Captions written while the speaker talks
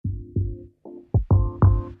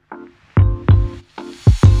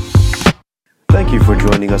Thank you for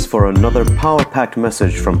joining us for another power-packed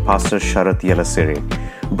message from Pastor Sharath Yelasiri,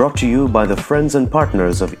 brought to you by the friends and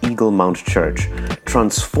partners of Eagle Mount Church,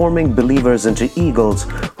 transforming believers into eagles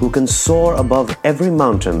who can soar above every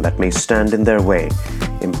mountain that may stand in their way,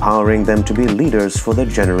 empowering them to be leaders for their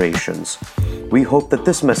generations. We hope that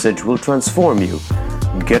this message will transform you.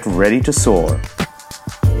 Get ready to soar.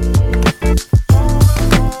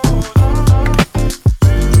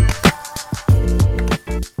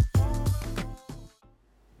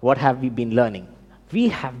 What have we been learning? We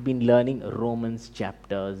have been learning Romans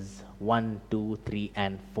chapters 1, 2, 3,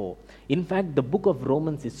 and 4. In fact, the book of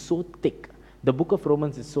Romans is so thick.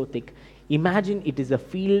 Imagine it is a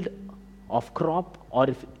field of crop, or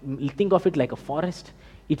if you think of it like a forest,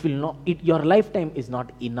 your lifetime is not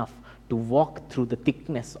enough to walk through the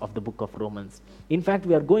thickness of the book of Romans. In fact,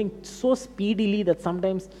 we are going so speedily that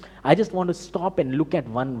sometimes I just want to stop and look at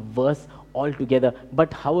one verse altogether.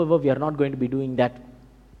 But however, we are not going to be doing that.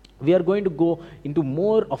 We are going to go into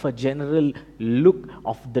more of a general look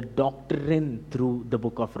of the doctrine through the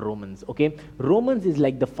book of Romans. Okay, Romans is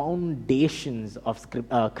like the foundations of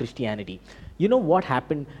Christianity. You know what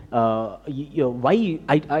happened? Why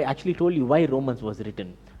I actually told you why Romans was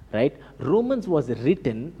written, right? Romans was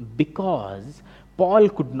written because Paul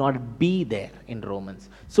could not be there in Romans.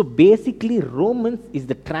 So basically, Romans is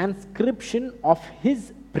the transcription of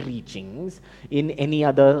his preachings in any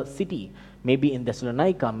other city. Maybe in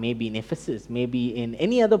Thessalonica, maybe in Ephesus, maybe in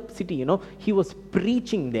any other city, he was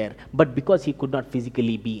preaching there. But because he could not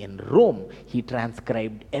physically be in Rome, he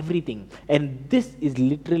transcribed everything. And this is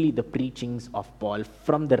literally the preachings of Paul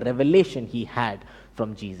from the revelation he had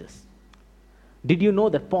from Jesus. Did you know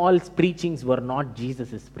that Paul's preachings were not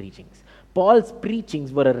Jesus' preachings? Paul's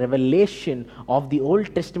preachings were a revelation of the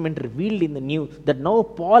Old Testament revealed in the New, that now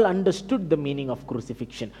Paul understood the meaning of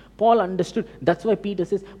crucifixion. Paul understood. That's why Peter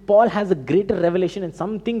says Paul has a greater revelation, and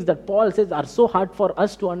some things that Paul says are so hard for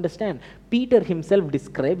us to understand. Peter himself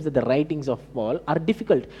describes that the writings of Paul are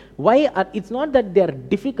difficult. It's not that they are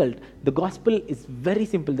difficult. The gospel is very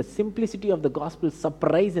simple. The simplicity of the gospel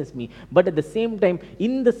surprises me. But at the same time,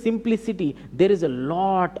 in the simplicity, there is a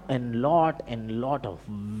lot of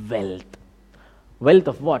wealth. Wealth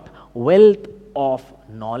of what? Wealth of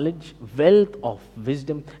knowledge, wealth of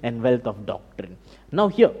wisdom, and wealth of doctrine. Now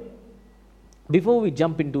here, before we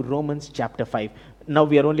jump into Romans chapter 5, now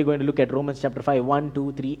we are only going to look at Romans chapter 5, 1,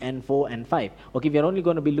 2, 3, and 4, and 5. Okay, we are only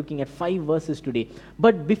going to be looking at 5 verses today.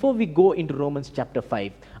 But before we go into Romans chapter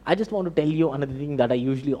 5, I just want to tell you another thing that I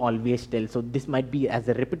usually always tell. So this might be as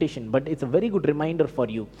a repetition, but it's a very good reminder for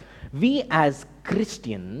you. We as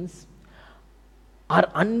Christians are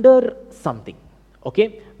under something.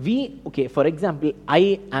 Okay, for example,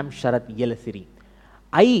 I am Sharath Yelasiri.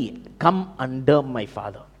 I come under my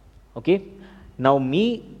father. Okay, now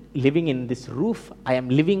me living in this roof, I am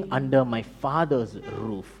living under my father's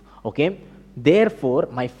roof. Okay, therefore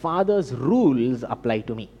my father's rules apply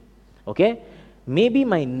to me. Okay, maybe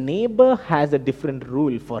my neighbor has a different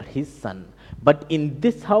rule for his son, but in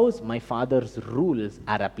this house my father's rules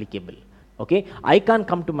are applicable. Okay, I can't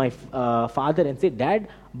come to my father and say, Dad,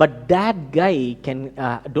 but that guy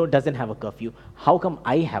doesn't have a curfew. How come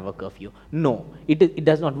I have a curfew? No, it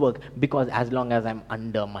does not work, because as long as I'm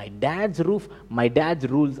under my dad's roof, my dad's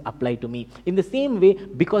rules apply to me. In the same way,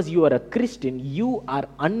 because you are a Christian, you are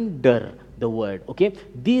under the word. Okay,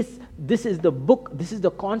 this is the book, this is the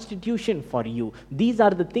constitution for you. These are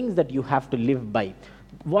the things that you have to live by.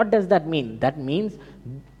 What does that mean? That means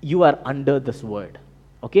you are under this word.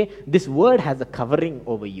 Okay, this word has a covering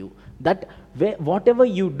over you, that whatever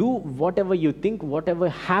you do, whatever you think, whatever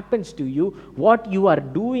happens to you, what you are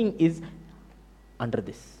doing is under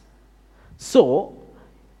this. So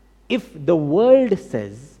if the world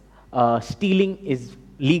says stealing is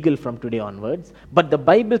legal from today onwards, but the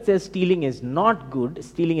Bible says stealing is not good,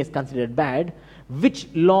 stealing is considered bad, which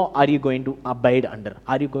law are you going to abide under?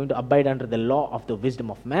 Are you going to abide under the law of the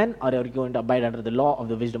wisdom of man, or are you going to abide under the law of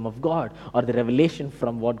the wisdom of God, or the revelation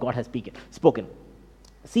from what God has spoken?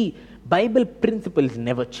 See, Bible principles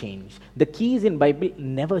never change. The keys in Bible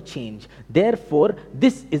never change. Therefore,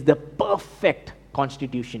 this is the perfect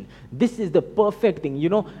constitution. This is the perfect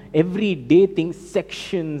thing. Every day things,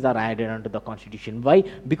 sections are added onto the constitution. Why?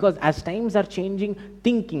 Because as times are changing,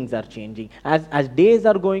 thinkings are changing. As days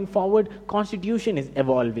are going forward, constitution is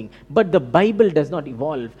evolving. But the Bible does not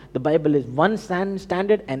evolve. The Bible is one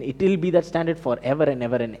standard, and it will be that standard forever and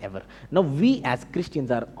ever and ever. Now we as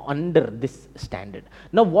Christians are under this standard.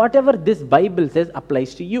 Now whatever this Bible says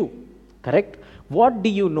applies to you. Correct? What do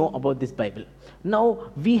you know about this Bible?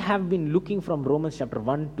 Now, we have been looking from Romans chapter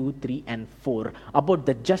 1, 2, 3, and 4 about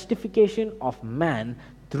the justification of man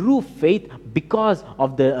through faith, because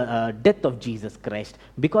of the death of Jesus Christ,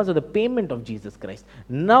 because of the payment of Jesus Christ,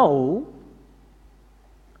 now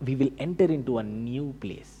we will enter into a new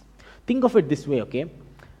place. Think of it this way, okay?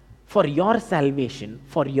 For your salvation,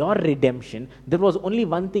 for your redemption, there was only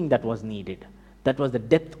one thing that was needed. That was the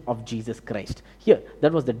death of Jesus Christ. Here,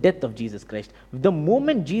 that was the death of Jesus Christ. The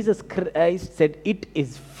moment Jesus Christ said, "It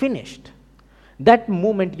is finished," that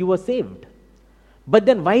moment you were saved. But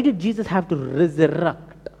then why did Jesus have to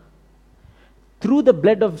resurrect? Through the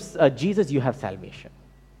blood of Jesus, you have salvation.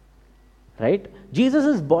 Right?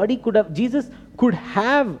 Jesus could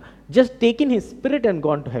have just taken his spirit and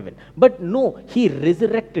gone to heaven. But no, he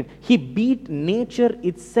resurrected. He beat nature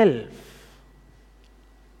itself.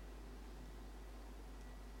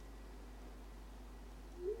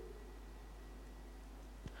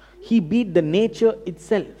 He beat the nature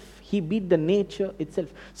itself. He beat the nature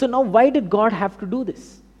itself. So now why did God have to do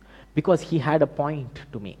this? Because he had a point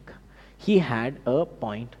to make. He had a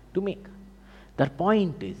point to make. That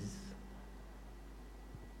point is,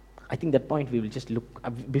 I think that point we will just look,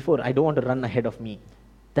 before, I don't want to run ahead of me.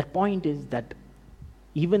 That point is that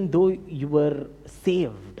even though you were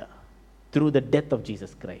saved through the death of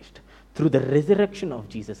Jesus Christ, through the resurrection of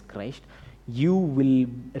Jesus Christ, you will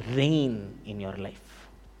reign in your life.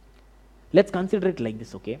 Let's consider it like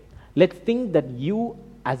this, okay? Let's think that you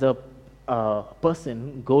as a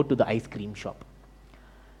person go to the ice cream shop.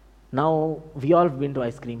 Now, we all been to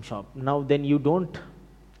ice cream shop. Now, then you don't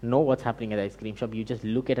know what's happening at the ice cream shop. You just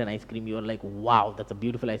look at an ice cream. You're like, wow, that's a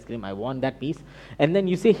beautiful ice cream. I want that piece. And then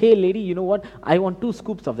you say, hey, lady, you know what? I want 2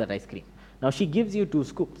 scoops of that ice cream. Now, she gives you 2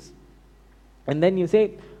 scoops. And then you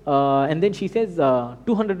say, and then she says,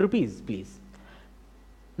 200 rupees, please.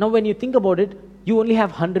 Now, when you think about it, you only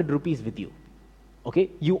have 100 rupees with you. Okay?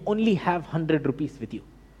 You only have 100 rupees with you.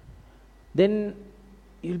 Then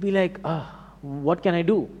you'll be like, what can I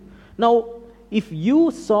do? Now, if you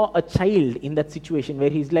saw a child in that situation where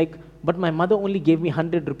he's like, but my mother only gave me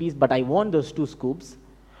 100 rupees, but I want those 2 scoops,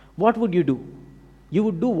 what would you do? You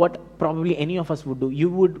would do what probably any of us would do. You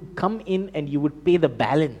would come in and you would pay the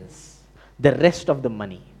balance, the rest of the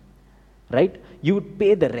money. Right? You would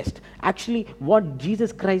pay the rest. Actually, what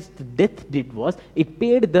Jesus Christ's death did was, it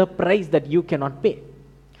paid the price that you cannot pay.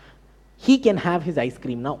 He can have his ice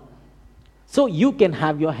cream now. So you can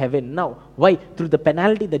have your heaven now. Why? Through the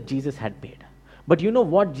penalty that Jesus had paid. But you know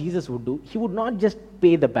what Jesus would do? He would not just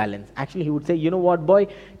pay the balance. Actually, he would say, you know what, boy,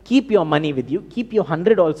 keep your money with you, keep your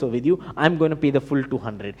 100 also with you. I'm going to pay the full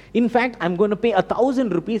 200. In fact, I'm going to pay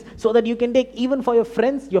 1,000 rupees so that you can take even for your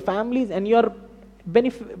friends, your families, and your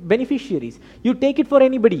beneficiaries. You take it for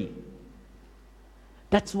anybody.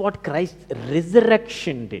 That's what Christ's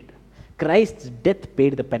resurrection did. Christ's death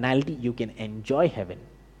paid the penalty. You can enjoy heaven.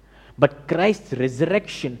 But Christ's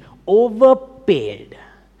resurrection overpaid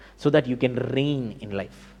so that you can reign in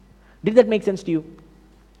life. Did that make sense to you?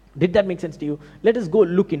 Did that make sense to you? Let us go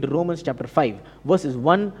look into Romans chapter 5, verses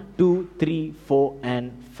 1, 2, 3, 4,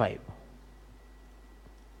 and 5.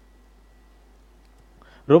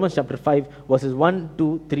 Romans chapter 5, verses 1,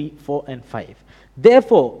 2, 3, 4, and 5.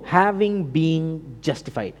 Therefore, having been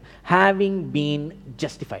justified.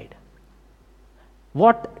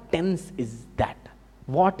 What tense is that?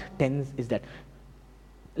 What tense is that?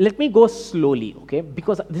 Let me go slowly, okay?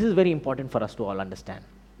 Because this is very important for us to all understand.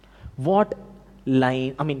 What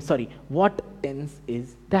tense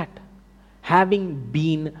is that? Having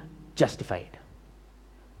been justified.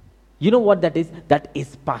 You know what that is? That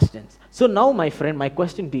is past tense. So now, my friend, my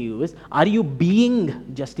question to you is, are you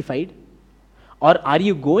being justified? Or are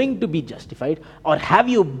you going to be justified? Or have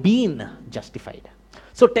you been justified?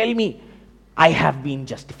 So tell me, I have been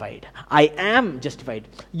justified. I am justified.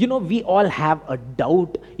 You know, we all have a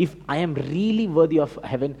doubt if I am really worthy of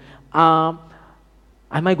heaven. Am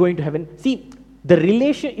I going to heaven? See, the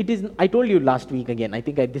relation, I told you last week again, I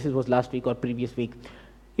think this was last week or previous week.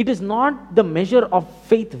 It is not the measure of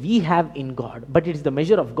faith we have in God, but it is the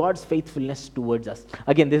measure of God's faithfulness towards us.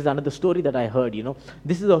 Again, this is another story that I heard, you know.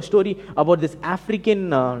 This is a story about this African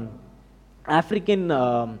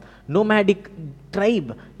nomadic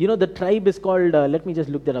tribe. You know, the tribe is called, let me just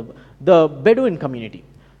look that up, the Bedouin community.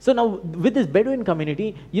 So now, with this Bedouin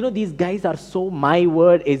community, you know, these guys are so my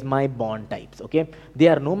word is my bond types, okay? They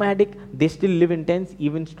are nomadic, they still live in tents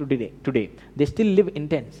even today. They still live in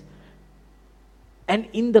tents. And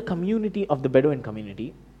in the community of the Bedouin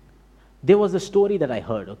community, there was a story that I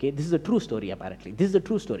heard, okay? This is a true story, apparently. This is a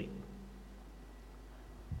true story.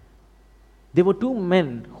 There were 2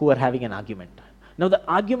 men who were having an argument. Now, the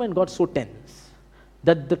argument got so tense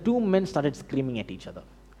that the 2 men started screaming at each other.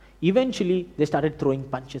 Eventually, they started throwing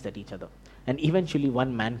punches at each other. And eventually,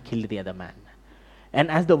 one man killed the other man. And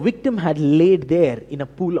as the victim had laid there in a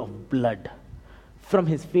pool of blood, from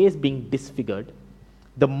his face being disfigured,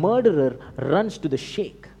 the murderer runs to the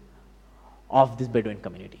sheikh of this Bedouin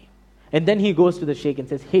community. And then he goes to the sheikh and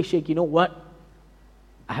says, "Hey sheikh, you know what?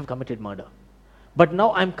 I have committed murder. But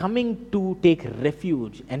now I'm coming to take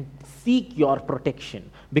refuge and seek your protection."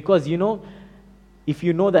 Because if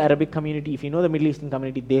you know the Arabic community, if you know the Middle Eastern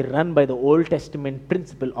community, they run by the Old Testament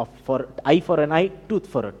principle of for eye for an eye, tooth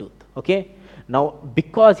for a tooth. Okay? Now,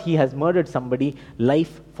 because he has murdered somebody,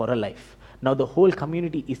 life for a life. Now the whole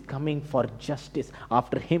community is coming for justice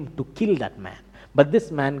after him to kill that man. But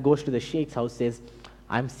this man goes to the sheikh's house, says,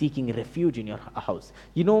 "I'm seeking refuge in your house."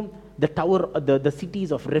 The tower, the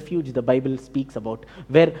cities of refuge the Bible speaks about,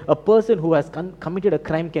 where a person who has committed a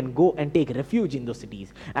crime can go and take refuge in those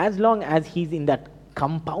cities. As long as he's in that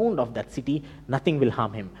compound of that city, nothing will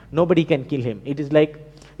harm him. Nobody can kill him. It is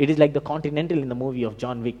like the Continental in the movie of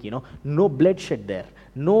John Wick, no bloodshed there,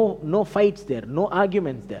 no fights there, no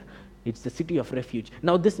arguments there. It's the city of refuge.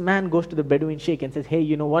 Now this man goes to the Bedouin sheikh and says, "Hey,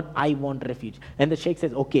 you know what? I want refuge." And the sheikh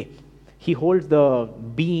says, "Okay." He holds the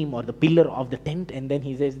beam or the pillar of the tent, and then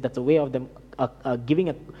he says that's a way of them giving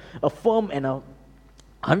a firm and a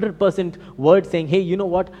 100% word, saying, "Hey, you know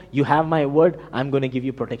what? You have my word. I'm going to give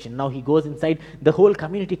you protection." Now he goes inside. The whole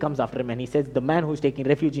community comes after him, and he says, "The man who's taking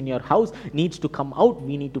refuge in your house needs to come out.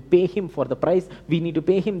 We need to pay him for the price. We need to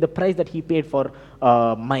pay him the price that he paid for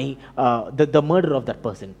the murder of that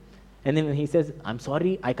person." And then he says, "I'm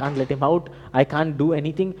sorry, I can't let him out. I can't do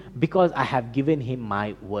anything because I have given him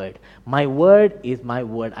my word. My word is my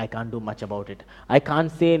word. I can't do much about it. I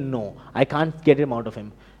can't say no. I can't get him out of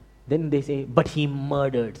him." Then they say, "But he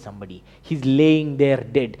murdered somebody. He's laying there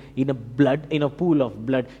dead in a pool of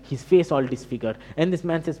blood, his face all disfigured." And this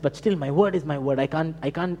man says, "But still, my word is my word.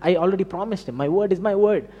 I already promised him. My word is my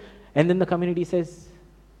word." And then the community says,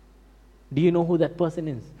 "Do you know who that person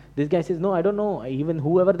is?" This guy says, "No, I don't know. Even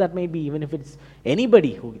whoever that may be, even if it's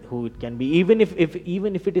anybody who it can be, even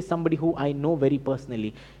if it is somebody who I know very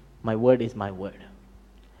personally, my word is my word."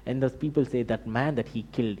 And those people say, "That man that he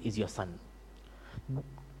killed is your son."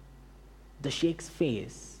 The sheikh's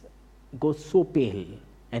face goes so pale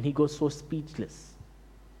and he goes so speechless.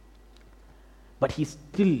 But he's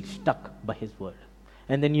still stuck by his word.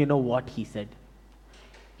 And then you know what he said?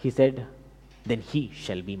 He said, "Then he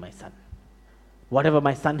shall be my son. Whatever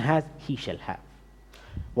my son has, he shall have.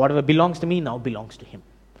 Whatever belongs to me now belongs to him."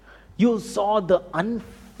 You saw the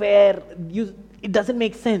unfair, it doesn't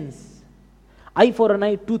make sense. Eye for an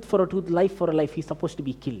eye, tooth for a tooth, life for a life. He's supposed to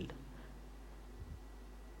be killed.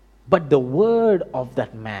 But the word of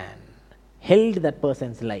that man held that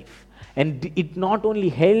person's life. And it not only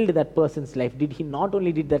held that person's life, did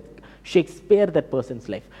that Shakespeare that person's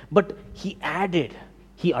life, but he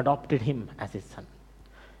adopted him as his son.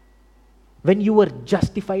 When you were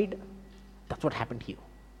justified, that's what happened to you.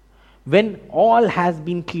 When all has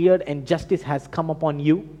been cleared and justice has come upon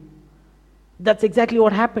you, that's exactly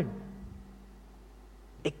what happened.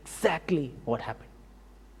 Exactly what happened.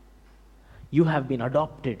 You have been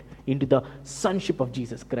adopted into the sonship of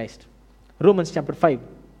Jesus Christ. Romans chapter 5.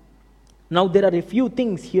 Now there are a few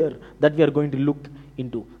things here that we are going to look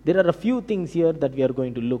into.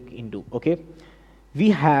 Okay? We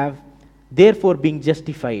have, therefore, being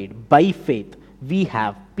justified by faith, we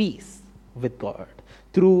have peace with God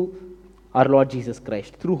through our Lord Jesus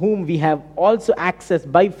Christ, through whom we have also access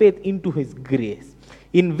by faith into his grace,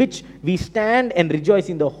 in which we stand and rejoice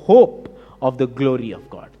in the hope of the glory of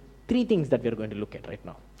God. Three things that we are going to look at right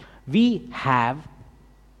now. We have,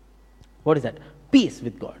 what is that? Peace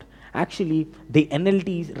with God. Actually, the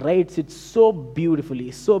NLT writes it so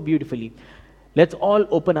beautifully, so beautifully. Let's all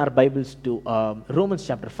open our Bibles to Romans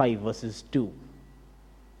chapter 5, verses 2.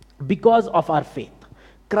 Because of our faith,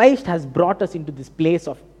 Christ has brought us into this place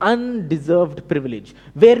of undeserved privilege,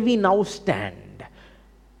 where we now stand.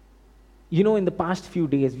 In the past few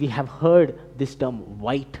days, we have heard this term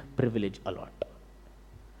white privilege a lot.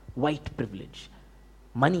 White privilege,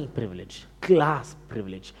 money privilege, class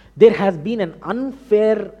privilege. There has been an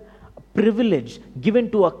unfair privilege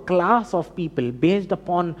given to a class of people based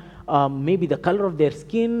upon maybe the color of their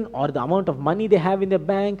skin or the amount of money they have in their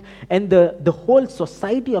bank, and the whole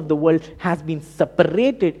society of the world has been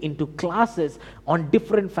separated into classes on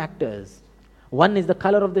different factors. One is the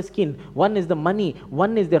color of the skin, one is the money,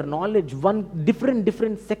 one is their knowledge, one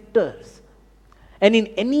different sectors. And in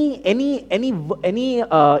any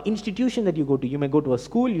institution that you go to, you may go to a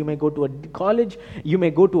school, you may go to a college, you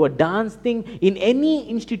may go to a dance thing. In any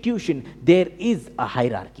institution, there is a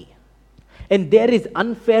hierarchy. And there is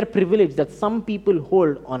unfair privilege that some people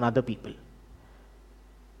hold on other people.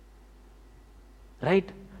 Right?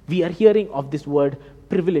 We are hearing of this word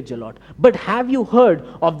privilege a lot. But have you heard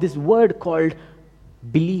of this word called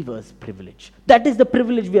believer's privilege? That is the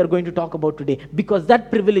privilege we are going to talk about today, because that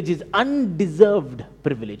privilege is undeserved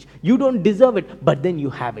privilege. You don't deserve it, but then you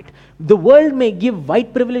have it. The world may give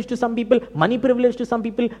white privilege to some people, money privilege to some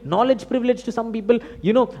people, knowledge privilege to some people,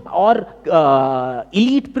 or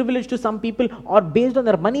elite privilege to some people, or based on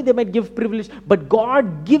their money they might give privilege. But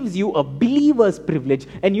God gives you a believer's privilege.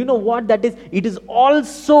 And you know what that is? It is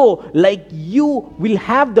also like you will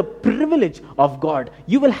have the privilege of God.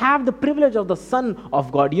 You will have the privilege of the Son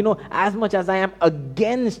of God. As much as I am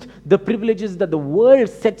against the privileges that the world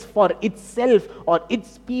sets for itself or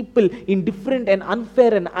its people in different and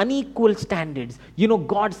unfair and unequal standards,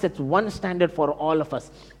 God sets one standard for all of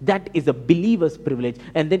us. That is a believer's privilege.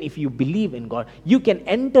 And then if you believe in God, you can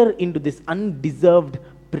enter into this undeserved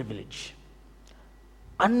privilege.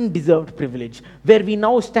 Undeserved privilege, where we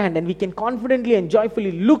now stand and we can confidently and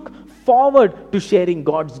joyfully look forward to sharing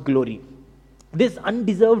God's glory. This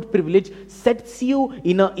undeserved privilege sets you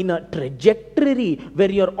in a trajectory where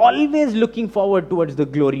you're always looking forward towards the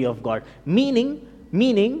glory of God. Meaning,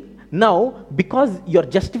 now, because your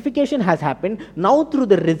justification has happened, now through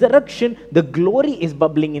the resurrection, the glory is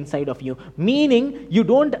bubbling inside of you. Meaning,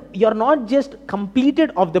 you're not just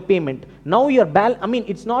completed of the payment. Now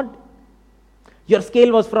it's not, your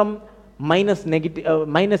scale was from minus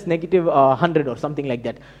negative 100 or something like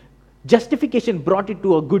that. Justification brought it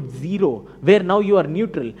to a good 0, where now you are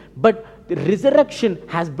neutral. But the resurrection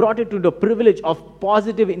has brought it to the privilege of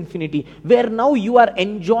positive infinity, where now you are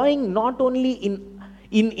enjoying not only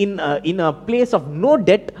in a place of no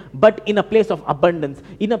debt, but in a place of abundance.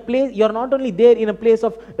 In a place, you're not only there in a place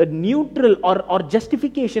of neutral or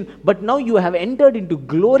justification, but now you have entered into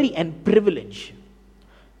glory and privilege.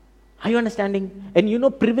 Are you understanding?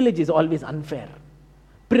 And privilege is always unfair.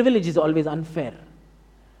 Privilege is always unfair.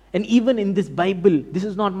 And even in this Bible, this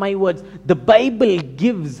is not my words, the Bible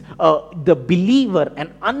gives the believer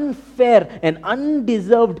an unfair and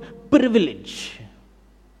undeserved privilege.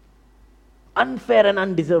 Unfair and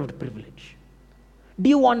undeserved privilege. Do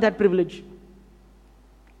you want that privilege?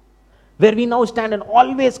 Where we now stand and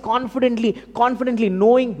always confidently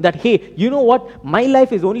knowing that, hey, you know what? My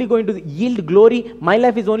life is only going to yield glory. My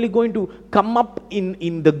life is only going to come up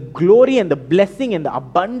in the glory and the blessing and the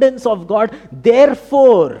abundance of God.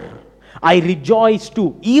 Therefore, I rejoice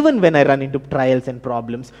too, even when I run into trials and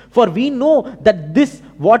problems. For we know that this,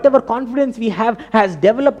 whatever confidence we have, has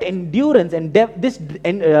developed endurance, and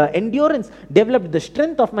endurance developed the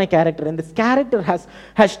strength of my character, and this character has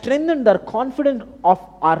strengthened the confidence of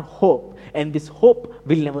our hope. And this hope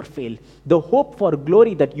will never fail. The hope for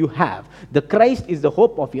glory that you have, the Christ is the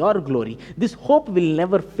hope of your glory. This hope will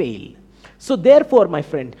never fail. So therefore, my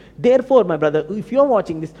friend, my brother, if you're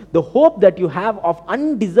watching this, the hope that you have of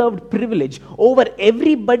undeserved privilege over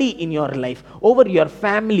everybody in your life, over your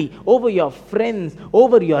family, over your friends,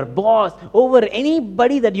 over your boss, over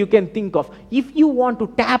anybody that you can think of, if you want to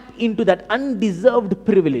tap into that undeserved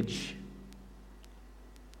privilege,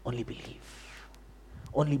 only believe.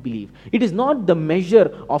 Only believe. It is not the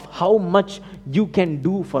measure of how much you can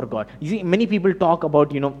do for God. You see, many people talk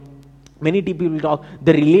about, many people will talk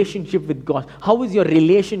the relationship with God. How is your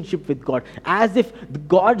relationship with God? As if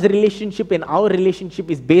God's relationship and our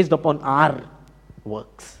relationship is based upon our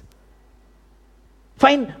works.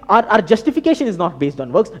 Fine, our justification is not based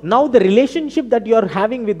on works. Now the relationship that you are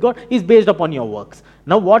having with God is based upon your works.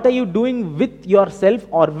 Now what are you doing with yourself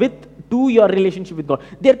or to your relationship with God?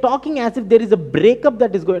 They're talking as if there is a breakup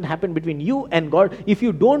that is going to happen between you and God if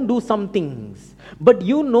you don't do some things. But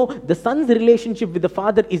the Son's relationship with the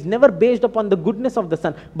Father is never based upon the goodness of the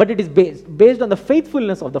Son, but it is based on the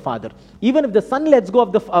faithfulness of the Father. Even if the Son lets go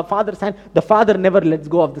of the Father's hand, the Father never lets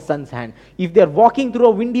go of the Son's hand. If they're walking through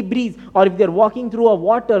a windy breeze, or if they're walking through a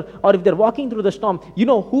water, or if they're walking through the storm,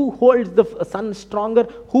 who holds the Son stronger?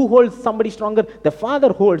 Who holds somebody stronger? The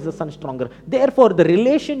Father holds the Son stronger. Therefore, the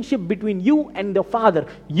relationship between you and the Father,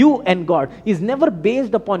 you and God, is never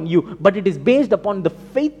based upon you, but it is based upon the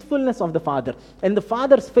faithfulness of the Father. And the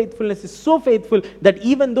Father's faithfulness is so faithful that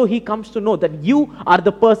even though He comes to know that you are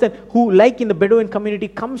the person who, like in the Bedouin community,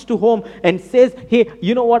 comes to home and says, hey,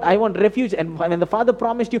 you know what, I want refuge. And when the Father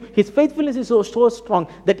promised you, His faithfulness is so strong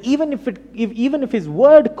that even if His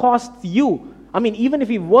word costs you, even if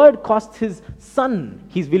His word costs His Son,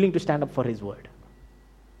 He's willing to stand up for His word.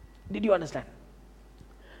 Did you understand?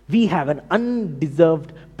 We have an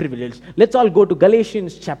undeserved privilege. Let's all go to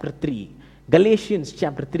Galatians chapter 3. Galatians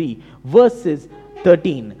chapter 3, verses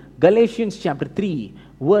 13. Galatians chapter 3,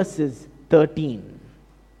 verses 13.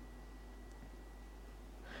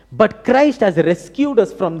 But Christ has rescued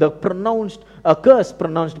us from the curse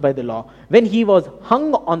pronounced by the law. When he was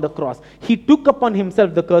hung on the cross, he took upon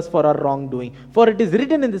himself the curse for our wrongdoing. For it is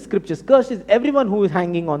written in the scriptures, cursed is everyone who is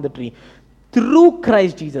hanging on the tree. Through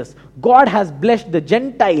Christ Jesus, God has blessed the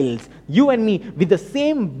Gentiles, you and me, with the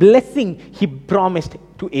same blessing he promised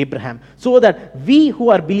to Abraham, so that we who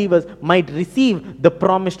are believers might receive the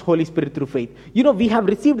promised Holy Spirit through faith. You know, we have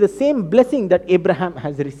received the same blessing that Abraham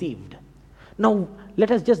has received. Now,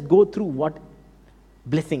 let us just go through what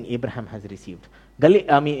blessing Abraham has received.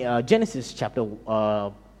 Genesis chapter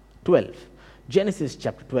 12. Genesis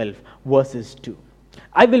chapter 12, verses 2.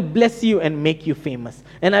 I will bless you and make you famous,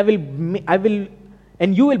 and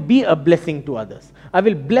and you will be a blessing to others. I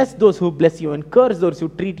will bless those who bless you and curse those who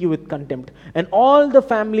treat you with contempt. And all the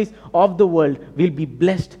families of the world will be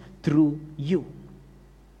blessed through you.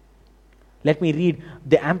 Let me read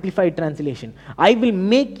the Amplified Translation. I will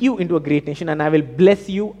make you into a great nation, and I will bless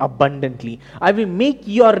you abundantly. I will make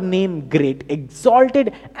your name great,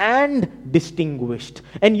 exalted, and distinguished.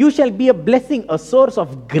 And you shall be a blessing, a source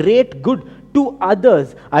of great good to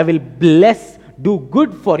others. I will bless, do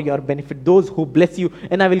good for your benefit, those who bless you,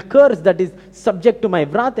 and I will curse, that is subject to my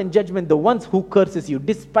wrath and judgment, the ones who curses you,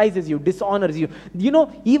 despises you, dishonors you. You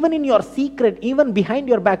know, even in your secret, even behind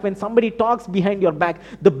your back, when somebody talks behind your back,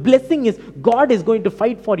 the blessing is God is going to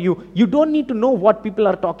fight for you. You don't need to know what people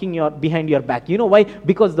are talking behind your back. You know why?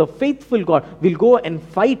 Because the faithful God will go and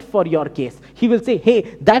fight for your case. He will say,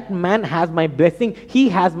 hey, that man has my blessing, he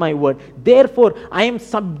has my word, therefore I am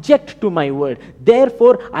subject to my word,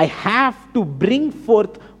 therefore I have to bring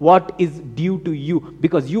forth what is due to you,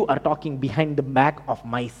 because you are talking behind the back of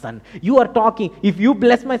my son. You are talking, if you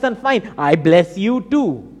bless my son, fine, I bless you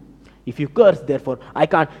too. If you curse, therefore I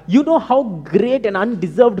can't. You know how great and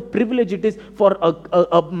undeserved privilege it is for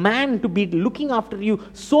a man to be looking after you,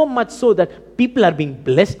 so much so that people are being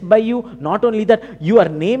blessed by you. Not only that, your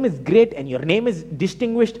name is great and your name is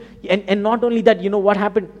distinguished, and not only that, you know what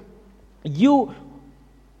happened? You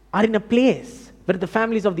are in a place where the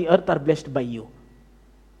families of the earth are blessed by you.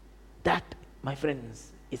 That, my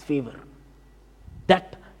friends, is favor.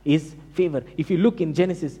 That is favor. If you look in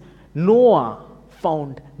Genesis, Noah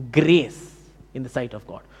found grace in the sight of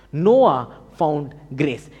God. Noah found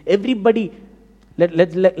grace. Everybody,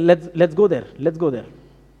 let's go there. Let's go there.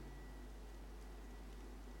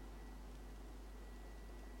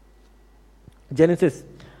 Genesis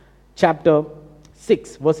chapter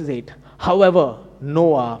 6, verses 8. However,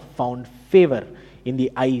 Noah found favor in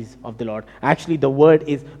the eyes of the Lord. Actually, the word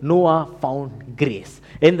is Noah found grace.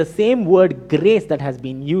 And the same word grace that has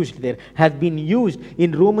been used there has been used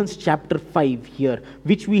in Romans chapter 5 here,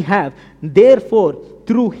 which we have. Therefore,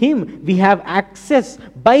 through him we have access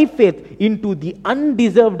by faith into the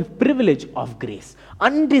undeserved privilege of grace.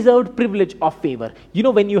 Undeserved privilege of favor. You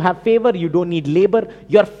know, when you have favor, you don't need labor.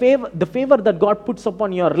 Your favor, the favor that God puts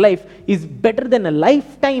upon your life is better than a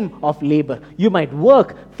lifetime of labor. You might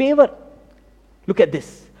work. Favor. Look at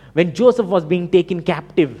this. When Joseph was being taken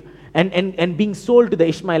captive and being sold to the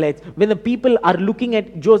Ishmaelites, when the people are looking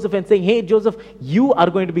at Joseph and saying, hey, Joseph, you are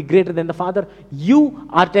going to be greater than the father. You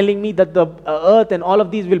are telling me that the earth and all of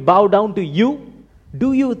these will bow down to you.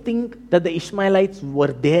 Do you think that the Ishmaelites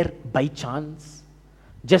were there by chance?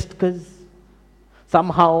 Just because?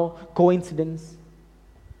 Somehow? Coincidence?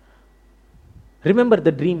 Remember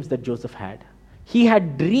the dreams that Joseph had. He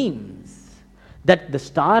had dreams that the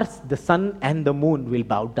stars, the sun, and the moon will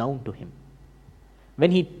bow down to him. When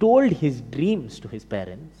he told his dreams to his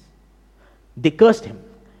parents, they cursed him.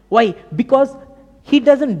 Why? Because he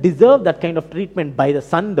doesn't deserve that kind of treatment by the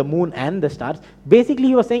sun, the moon, and the stars. Basically,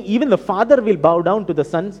 he was saying even the father will bow down to the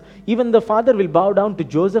sons, even the father will bow down to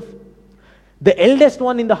Joseph. The eldest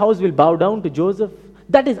one in the house will bow down to Joseph.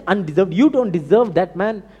 That is undeserved. You don't deserve that,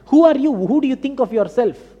 man. Who are you? Who do you think of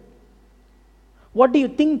yourself? What do you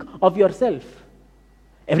think of yourself?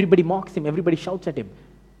 Everybody mocks him. Everybody shouts at him.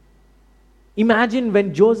 Imagine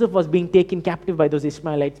when Joseph was being taken captive by those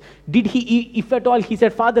Ishmaelites. Did he, if at all, he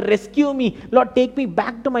said, Father, rescue me. Lord, take me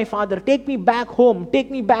back to my father. Take me back home.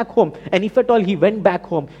 Take me back home. And if at all he went back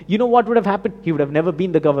home, you know what would have happened? He would have never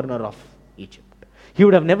been the governor of Egypt. He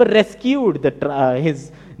would have never rescued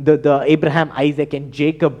the Abraham, Isaac, and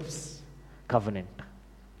Jacob's covenant.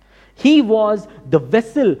 He was the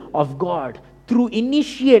vessel of God through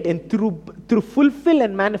initiate and through fulfill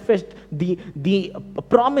and manifest the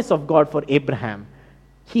promise of God for Abraham.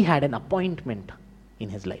 He had an appointment in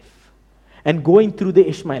his life. and going through the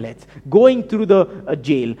Ishmaelites, going through the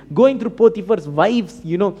jail, going through Potiphar's wives,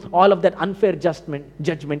 all of that unfair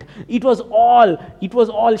judgment. It was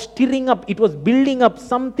all stirring up. It was building up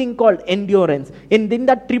something called endurance. And in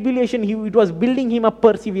that tribulation, it was building him up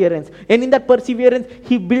perseverance. And in that perseverance,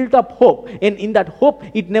 he built up hope. And in that hope,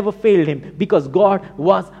 it never failed him because God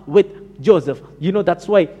was with Joseph. That's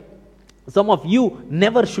why some of you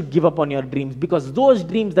never should give up on your dreams, because those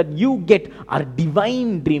dreams that you get are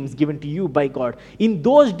divine dreams given to you by God. In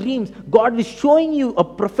those dreams, God is showing you a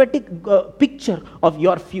prophetic picture of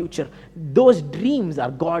your future. Those dreams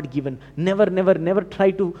are God given. Never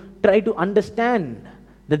try to understand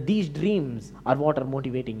that these dreams are what are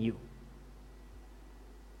motivating you.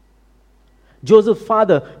 Joseph's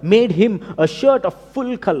father made him a shirt of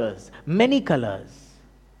full colors, many colors.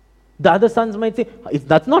 The other sons might say,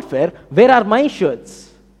 that's not fair. Where are my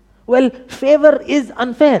shirts? Well, favor is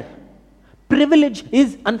unfair. Privilege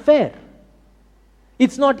is unfair.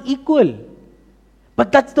 It's not equal.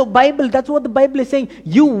 But that's the Bible. That's what the Bible is saying.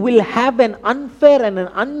 You will have an unfair and an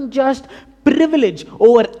unjust privilege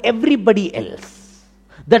over everybody else.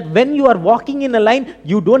 That when you are walking in a line,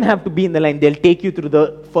 you don't have to be in the line. They'll take you through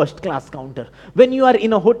the first class counter. When you are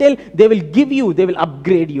in a hotel, they will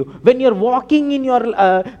upgrade you. When you're walking in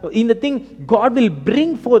the thing, God will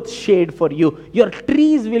bring forth shade for you. Your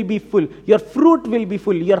trees will be full. Your fruit will be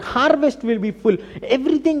full. Your harvest will be full.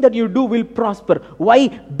 Everything that you do will prosper. Why?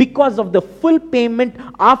 Because of the full payment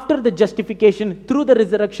after the justification through the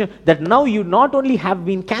resurrection, that now you not only have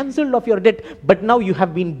been cancelled of your debt, but now you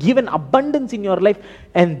have been given abundance in your life.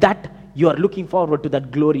 And that you are looking forward to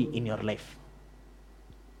that glory in your life.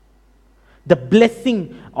 The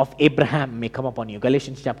blessing of Abraham may come upon you.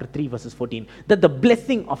 Galatians chapter 3 verses 14. That the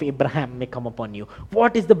blessing of Abraham may come upon you.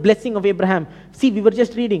 What is the blessing of Abraham? See, we were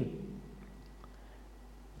just reading.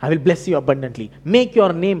 I will bless you abundantly. Make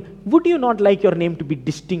your name. Would you not like your name to be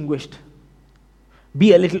distinguished?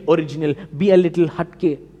 Be a little original. Be a little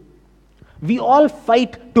hatke. We all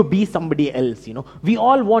fight to be somebody else, We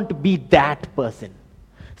all want to be that person.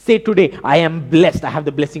 Say today, I am blessed. I have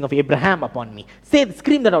the blessing of Abraham upon me.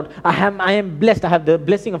 Scream that out. I am blessed. I have the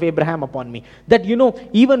blessing of Abraham upon me. That,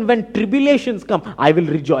 even when tribulations come, I will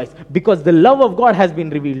rejoice because the love of God has been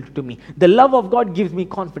revealed to me. The love of God gives me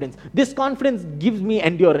confidence. This confidence gives me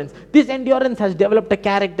endurance. This endurance has developed a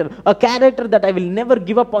character that I will never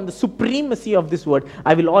give up on the supremacy of this word.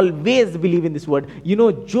 I will always believe in this word.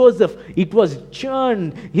 Joseph, it was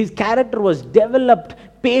churned. His character was developed.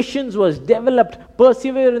 Patience was developed,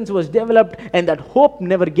 perseverance was developed, and that hope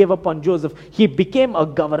never gave up on Joseph. He became a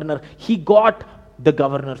governor. He got the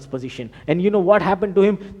governor's position. And you know what happened to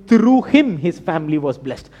him? Through him, his family was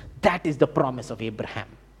blessed. That is the promise of Abraham.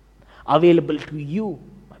 Available to you,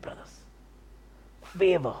 my brothers.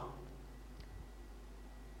 Favor.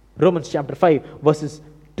 Romans chapter 5, verses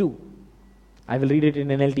 2. I will read it in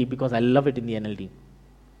NLT because I love it in the NLT.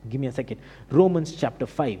 Give me a second. Romans chapter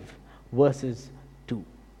 5, verses 2.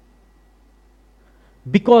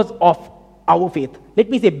 Because of our faith, let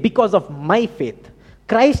me say, because of my faith,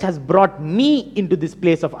 Christ has brought me into this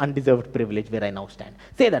place of undeserved privilege where I now stand.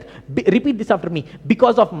 Say that. Repeat this after me.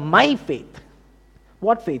 Because of my faith.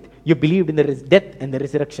 What faith? You believed in the death and the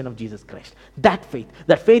resurrection of Jesus Christ. That faith,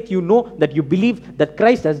 that you believe that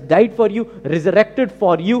Christ has died for you, resurrected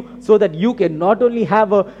for you, so that you can not only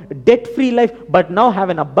have a debt-free life, but now have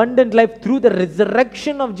an abundant life through the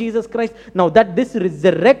resurrection of Jesus Christ. Now that this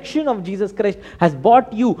resurrection of Jesus Christ has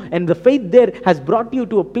brought you, and the faith there has brought you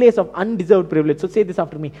to a place of undeserved privilege. So say this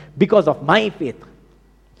after me. Because of my faith,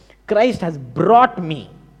 Christ has brought me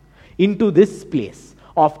into this place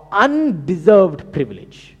of undeserved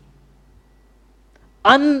privilege,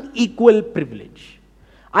 unequal privilege.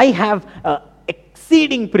 I have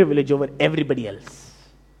exceeding privilege over everybody else.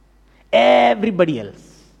 Everybody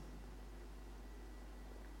else.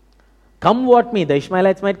 Come what may, the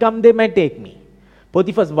Ishmaelites might come, they might take me.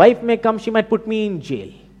 Potiphar's wife may come, she might put me in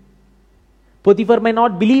jail. Potiphar may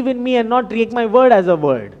not believe in me and not take my word as a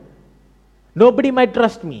word. Nobody might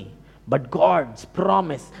trust me. But God's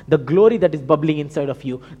promise, the glory that is bubbling inside of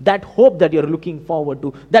you, that hope that you're looking forward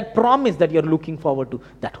to, that promise that you're looking forward to,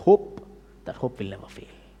 that hope will never fail.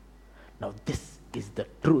 Now this is the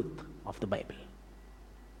truth of the Bible.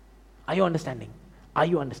 Are you understanding? Are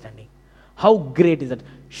you understanding? How great is that?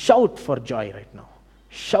 Shout for joy right now.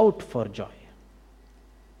 Shout for joy.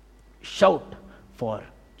 Shout for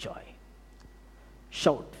joy.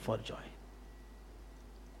 Shout for joy.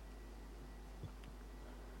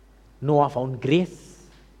 Noah found grace,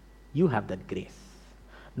 you have that grace.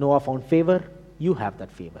 Noah found favor, you have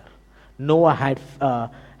that favor. Noah had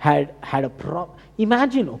a problem.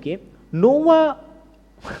 Imagine, okay, Noah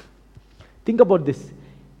Think about this.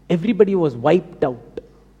 Everybody was wiped out.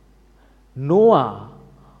 Noah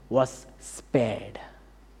was spared.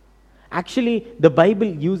 Actually, the Bible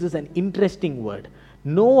uses an interesting word.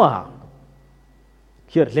 Noah,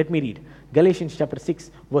 here, let me read. Galatians chapter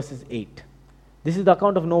 6, verses 8. This is the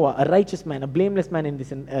account of Noah, a righteous man, a blameless man in this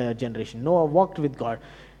generation. Noah walked with God.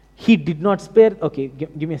 He did not spare. Okay,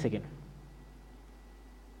 give me a second.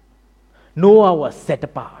 Noah was set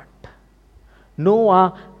apart.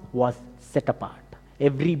 Noah was set apart.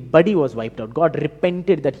 Everybody was wiped out. God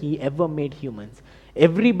repented that he ever made humans.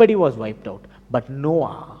 Everybody was wiped out. But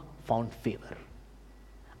Noah found favor.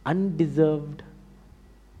 Undeserved,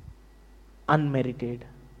 unmerited,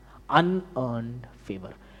 unearned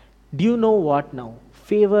favor. Do you know what now?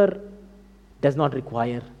 Favor does not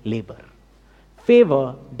require labor.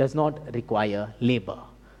 Favor does not require labor.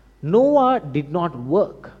 Noah did not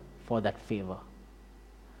work for that favor.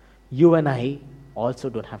 You and I also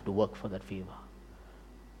don't have to work for that favor.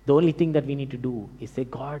 The only thing that we need to do is say,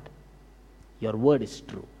 God, your word is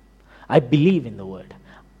true. I believe in the word.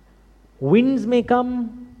 Winds may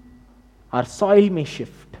come, our soil may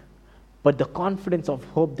shift, but the confidence of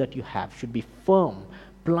hope that you have should be firm,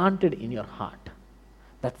 planted in your heart.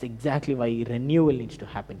 That's exactly why renewal needs to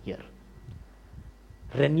happen here.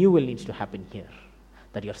 Renewal needs to happen here,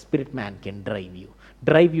 that your spirit man can drive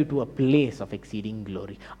you to a place of exceeding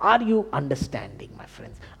glory. Are you understanding, my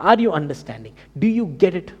friends? Are you understanding? Do you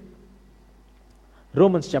get it?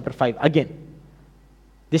 Romans chapter 5, again.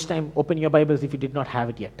 This time, open your Bibles if you did not have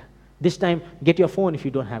it yet. This time, get your phone if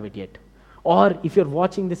you don't have it yet. Or if you're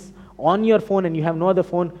watching this on your phone and you have no other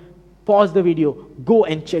phone, pause the video, go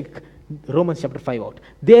and check Romans chapter 5 out.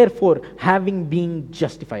 Therefore, having been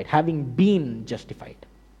justified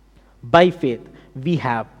by faith, we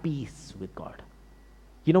have peace with God.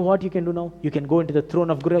 You know what you can do now? You can go into the throne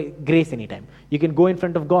of grace anytime. You can go in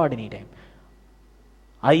front of God anytime.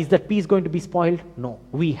 Is that peace going to be spoiled? No.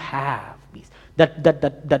 We have peace.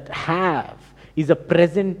 That have is a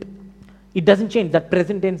present. It doesn't change. That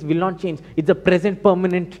present tense will not change. It's a present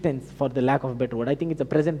permanent tense, for the lack of a better word. I think it's a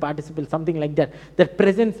present participle, something like that. That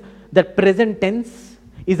present tense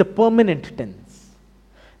is a permanent tense.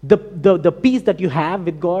 The peace that you have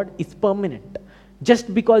with God is permanent.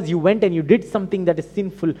 Just because you went and you did something that is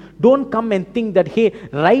sinful, don't come and think that, hey,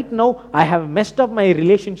 right now I have messed up my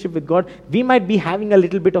relationship with God. We might be having a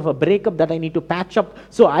little bit of a breakup that I need to patch up,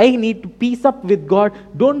 so I need to peace up with God.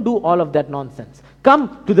 Don't do all of that nonsense.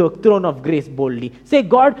 Come to the throne of grace boldly. Say,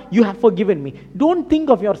 God, you have forgiven me. Don't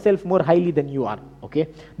think of yourself more highly than you are. Okay?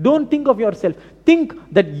 Don't think of yourself. Think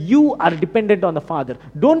that you are dependent on the Father.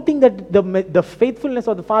 Don't think that the faithfulness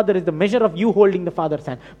of the Father is the measure of you holding the Father's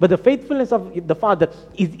hand. But the faithfulness of the Father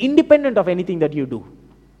is independent of anything that you do.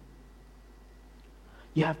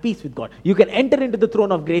 You have peace with God. You can enter into the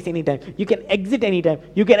throne of grace anytime. You can exit anytime.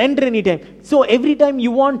 You can enter anytime. So every time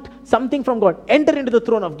you want something from God, enter into the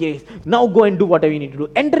throne of grace. Now go and do whatever you need to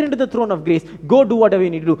do. Enter into the throne of grace. Go do whatever you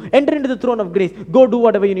need to do. Enter into the throne of grace. Go do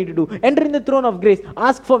whatever you need to do. Enter in the throne of grace.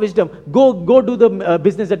 Ask for wisdom. Go do the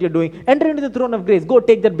business that you're doing. Enter into the throne of grace. Go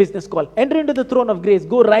take that business call. Enter into the throne of grace.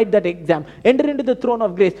 Go write that exam. Enter into the throne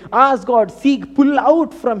of grace. Ask God. Seek. Pull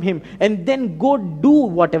out from Him. And then go do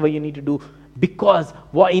whatever you need to do. Because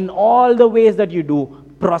in all the ways that you do,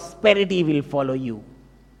 prosperity will follow you.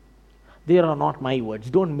 They are not my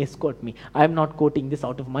words. Don't misquote me. I am not quoting this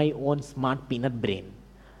out of my own smart peanut brain.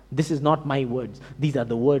 This is not my words. These are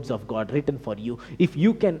the words of God written for you. If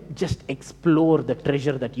you can just explore the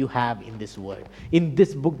treasure that you have in this word, in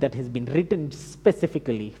this book that has been written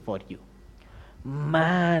specifically for you,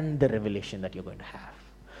 man, the revelation that you're going to have,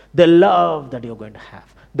 the love that you're going to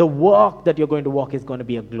have, the walk that you're going to walk is going to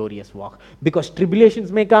be a glorious walk. Because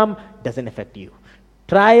tribulations may come, doesn't affect you.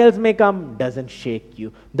 Trials may come, doesn't shake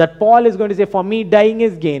you. That Paul is going to say, for me, dying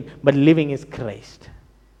is gain, but living is Christ.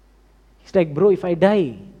 He's like, bro, if I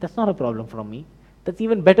die, that's not a problem for me. That's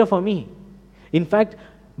even better for me. In fact,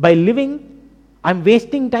 by living, I'm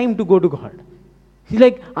wasting time to go to God. He's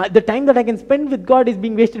like, the time that I can spend with God is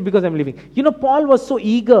being wasted because I'm living. You know, Paul was so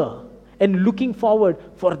eager and looking forward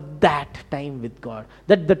for that time with God,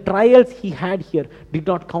 that the trials he had here did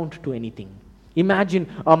not count to anything. Imagine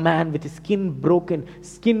a man with his skin broken,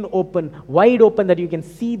 skin open, wide open, that you can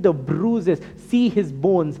see the bruises, see his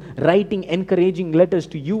bones, writing encouraging letters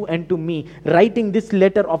to you and to me, writing this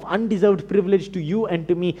letter of undeserved privilege to you and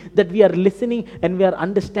to me, that we are listening and we are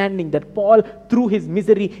understanding that Paul, through his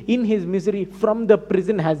misery, in his misery from the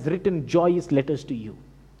prison, has written joyous letters to you.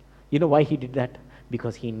 You know why he did that?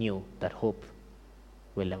 Because he knew that hope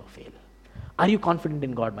will never fail. Are you confident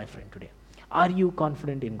in God, my friend, today? Are you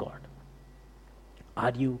confident in God?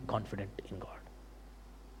 Are you confident in God?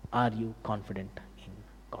 are you confident in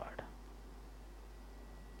God?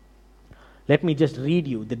 Let me just read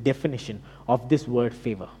you the definition of this word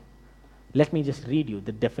favor. Let me just read you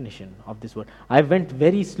the definition of this word. I went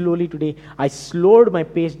very slowly today. I slowed my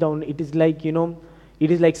pace down. It is like, it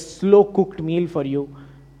is like slow cooked meal for you.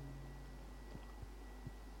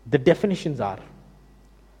 The definitions are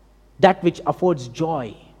that which affords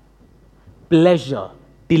joy, pleasure,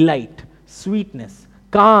 delight, sweetness,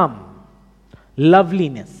 calm,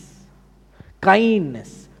 loveliness,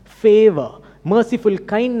 kindness, favor, merciful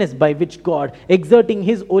kindness by which God exerting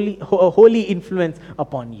his holy influence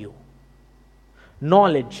upon you.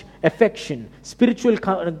 Knowledge, affection, spiritual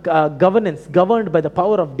governance governed by the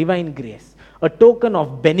power of divine grace, a token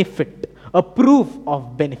of benefit, a proof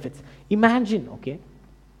of benefits. Imagine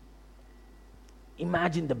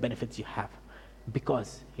the benefits you have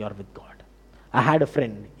because you're with God. I had a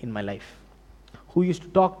friend in my life who used to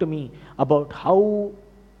talk to me about how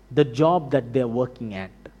the job that they're working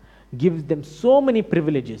at gives them so many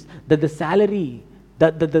privileges that the salary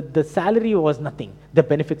was nothing, the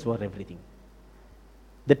benefits were everything.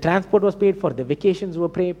 The transport was paid for, the vacations were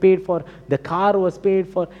paid for, the car was paid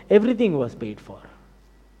for, everything was paid for.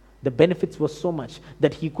 The benefits were so much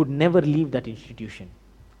that he could never leave that institution.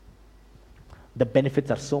 The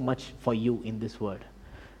benefits are so much for you in this world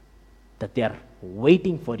that they are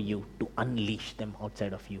waiting for you to unleash them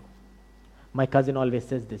outside of you. My cousin always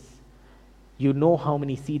says this: you know how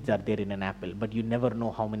many seeds are there in an apple, but you never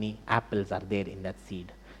know how many apples are there in that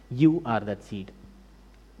seed. You are that seed.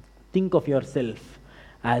 Think of yourself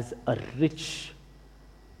as a rich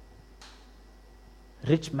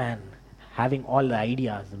man having all the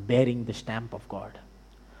ideas, bearing the stamp of God,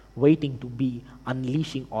 waiting to be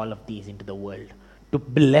unleashing all of these into the world, to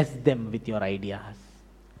bless them with your ideas.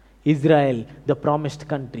 Israel, the promised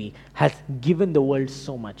country, has given the world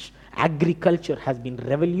so much. Agriculture has been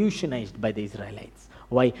revolutionized by the Israelites.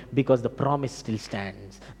 Why? Because the promise still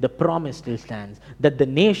stands. The promise still stands that the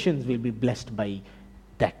nations will be blessed by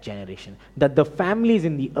that generation, that the families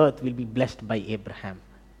in the earth will be blessed by Abraham.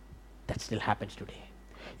 That still happens today.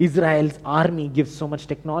 Israel's army gives so much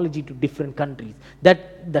technology to different countries,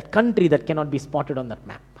 that country that cannot be spotted on that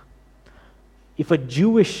map. If a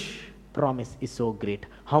Jewish promise is so great,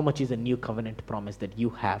 how much is a new covenant promise that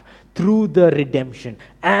you have through the redemption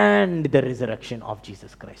and the resurrection of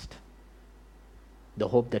Jesus Christ? The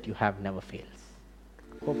hope that you have never fails.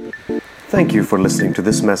 Thank you for listening to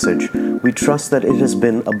this message. We trust that it has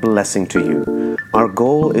been a blessing to you. Our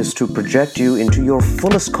goal is to project you into your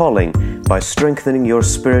fullest calling by strengthening your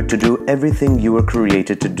spirit to do everything you were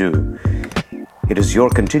created to do. It is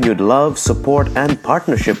your continued love, support, and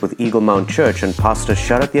partnership with Eagle Mount Church and Pastor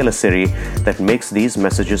Sharath Yelasiri that makes these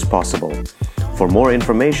messages possible. For more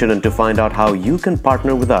information and to find out how you can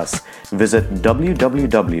partner with us, visit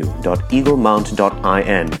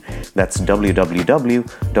www.eaglemount.in. That's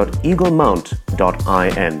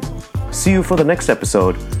www.eaglemount.in. See you for the next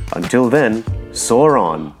episode. Until then, soar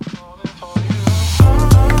on.